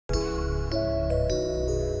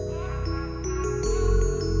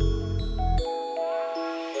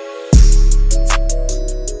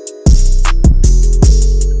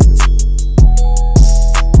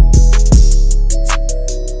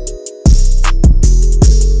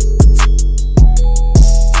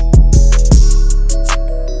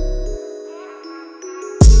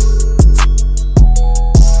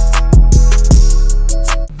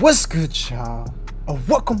What's good, y'all?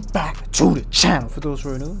 Welcome back to the channel. For those who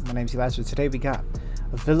are new, my name is HalaCG. Today we got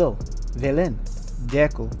a villain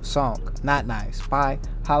Deku song Not Nice by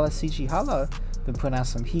HalaCG. Hala been putting out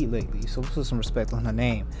some heat lately, so put some respect on her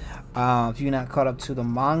name. If you're not caught up to the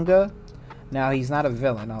manga, now he's not a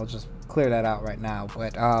villain. I'll just clear that out right now.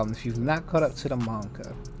 But if you've not caught up to the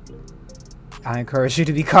manga, I encourage you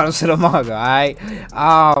to be caught up to the manga, alright?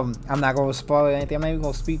 I'm not going to spoil anything. I'm not even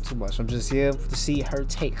going to speak too much. I'm just here to see her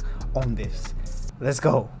take on this. Let's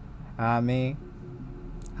go. I mean,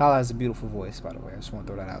 Hala has a beautiful voice, by the way. I just want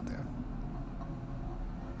to throw that out there.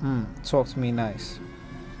 Talk to me nice.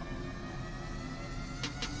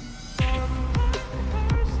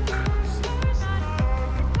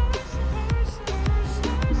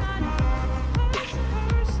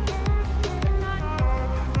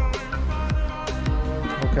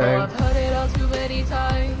 Okay. I've heard it all too many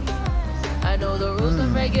times. I know the rules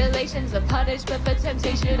and regulations, the punishment for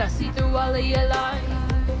temptation. I see through all of your lies.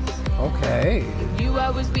 Okay. You knew I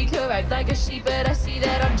was weaker, act like a sheep, but I see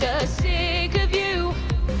that I'm just sick of you.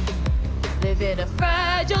 Living a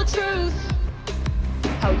fragile truth.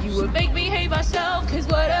 How you would make me hate myself, cause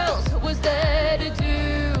what else was there to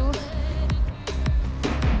do?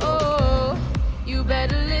 Oh, you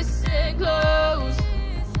better listen close.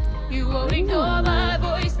 You won't ignore my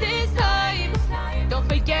voice this time. Don't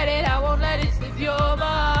forget it, I won't let it slip your mind.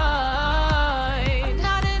 I'm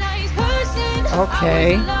not a nice person.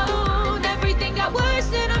 Okay. I was alone. Everything got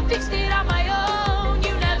worse and I fixed it on my own.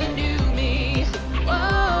 You never knew me.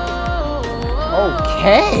 Whoa.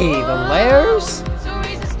 Okay, the layers. So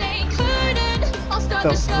raise the stain curtain. I'll start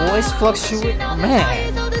The voice fluctuate.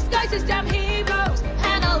 Man. All disguises, damn heroes,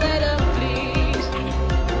 and I'll let them bleed.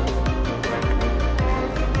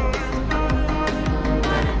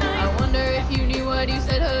 I wonder if you knew what you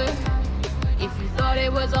said hurt. If you thought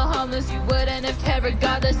it was all harmless, you wouldn't have cared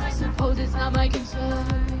regardless. I suppose it's not my concern.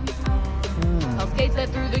 Hell's gates let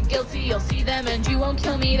through the guilty, you'll see them and you won't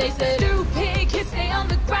kill me, they said. Stupid kids stay on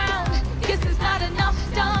the ground. Guess it's not enough,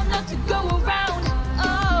 dumb enough to go around.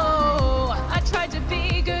 Oh, I tried to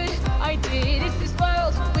be good, I did. It's this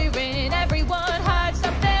world we're in, everyone hides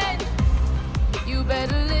something. You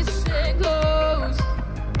better listen close.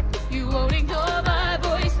 You won't ignore my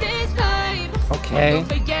voice this time. Okay. Don't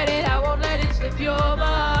forget it, I won't let it slip your mind.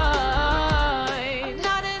 I'm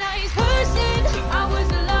not a nice person, I was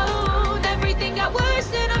alone. Everything got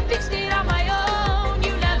worse and I fixed it on my own.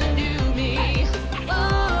 You never knew me.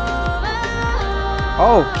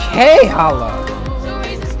 Okay, Hala. So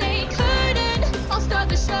raise the stain curtain, I'll start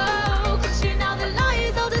the show. Cause you know the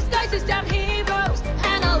lies, all disguises, damn heroes,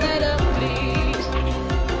 and I'll let them bleed.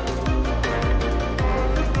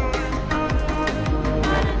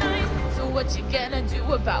 So what you gonna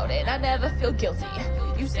do about it? I never feel guilty.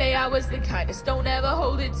 You say I was the kindest, don't ever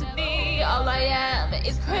hold it to me. All I am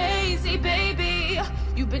is crazy, baby.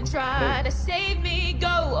 You've been trying to save me, go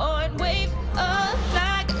on, wave a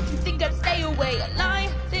flag. You think I'd stay away, a lie,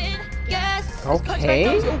 then yes. Okay.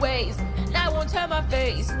 Those your ways, and I won't turn my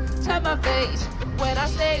face, when I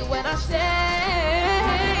say,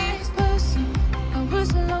 this person, I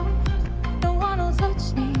was alone. No one will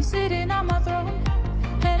touch me, sitting on my throne,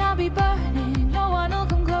 and I'll be burning, no one will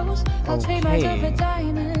come close. I'll trade my love for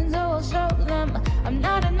diamonds, I'll show them I'm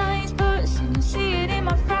not a nice person. You see it in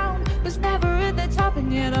my frown, was never at the top,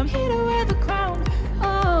 and yet I'm here to wear the crown.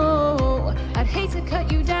 Oh, I'd hate to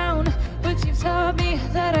cut you down, but you've taught me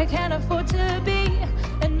that I can't afford to be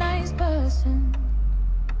a nice person.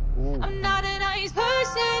 I'm not a nice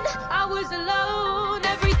person, I was alone.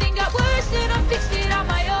 Everything got worse and I fixed it on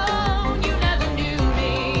my own. You never knew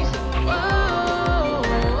me. Whoa.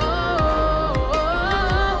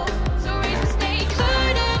 So raise the stain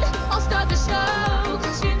curtain, I'll start the show.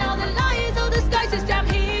 Cause you know the lies, all disguises, damn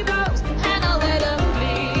heroes, and I'll let them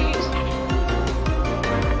bleed.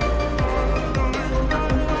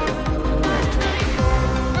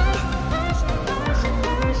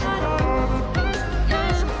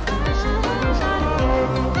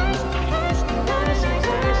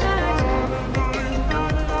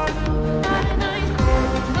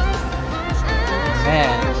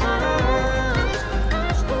 Man.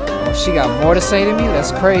 Oh, she got more to say to me?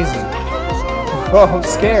 That's crazy. Oh, I'm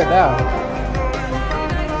scared now.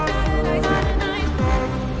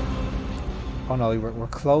 Oh no, we're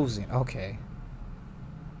closing. Okay.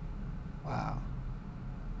 Wow.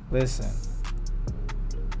 Listen.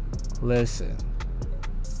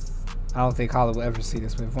 I don't think Hala will ever see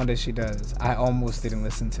this, but if one day she does, I almost didn't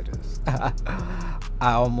listen to this.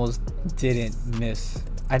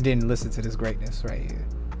 I didn't listen to this greatness right here.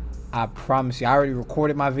 I promise you, I already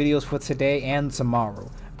recorded my videos for today and tomorrow.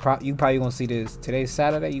 you probably gonna see this. Today's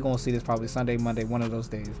Saturday. You gonna see this probably Sunday, Monday, one of those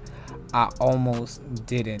days. I almost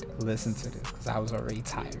didn't listen to this because I was already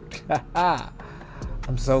tired.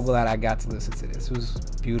 I'm so glad I got to listen to this. It was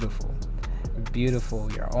beautiful.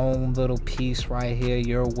 Beautiful. Your own little piece right here.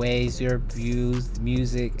 Your ways, your views,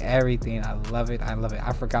 music, everything. I love it. I love it.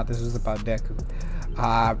 I forgot this was about Deku.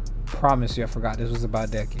 I promise you I forgot this was about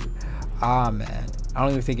Deku. Man. I don't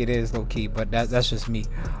even think it is low key, but that's just me.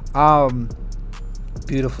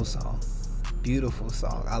 Beautiful song. Beautiful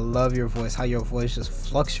song. I love your voice, how your voice just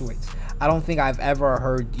fluctuates. I don't think I've ever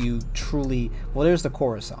heard you truly. Well, there's the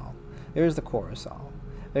chorus song. There's the chorus song.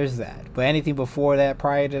 There's that. But anything before that,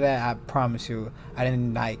 prior to that, I promise you, I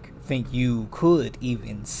didn't like think you could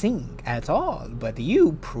even sing at all. But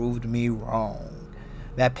you proved me wrong.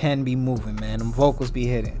 That pen be moving, man. Them vocals be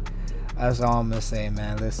hitting. That's all I'm gonna say,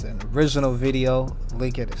 man. Listen, original video,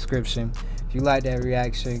 link in the description. If you like that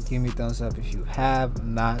reaction, give me a thumbs up. If you have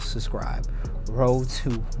not subscribed, road to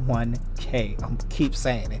 1K. I'm keep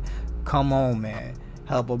saying it. Come on, man.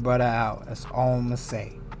 Help a brother out. That's all I'm gonna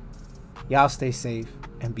say. Y'all stay safe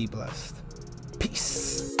and be blessed.